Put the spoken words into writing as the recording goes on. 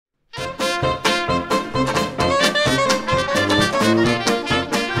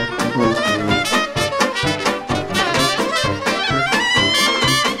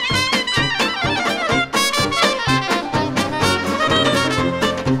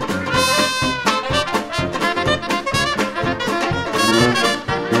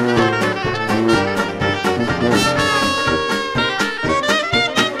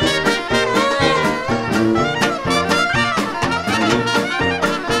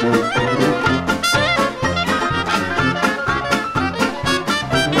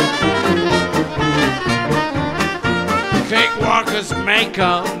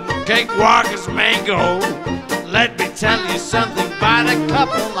bacon, cakewalkers, mango. Let me tell you something about a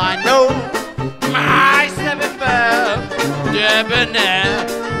couple I know. My 7-bell, debonair.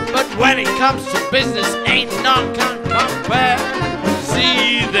 But when it comes to business, ain't none can compare.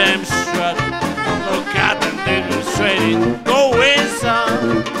 See them strut, look at them demonstrating. Go in,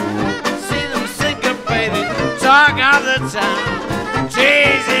 son. See them syncopated, talk of the town.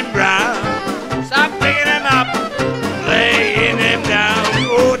 Chasing brown, stop picking them up, laying them down.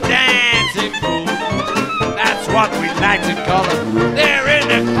 Oh, dancing fool, that's what we like to call them. They're in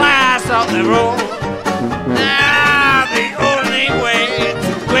the class of their own.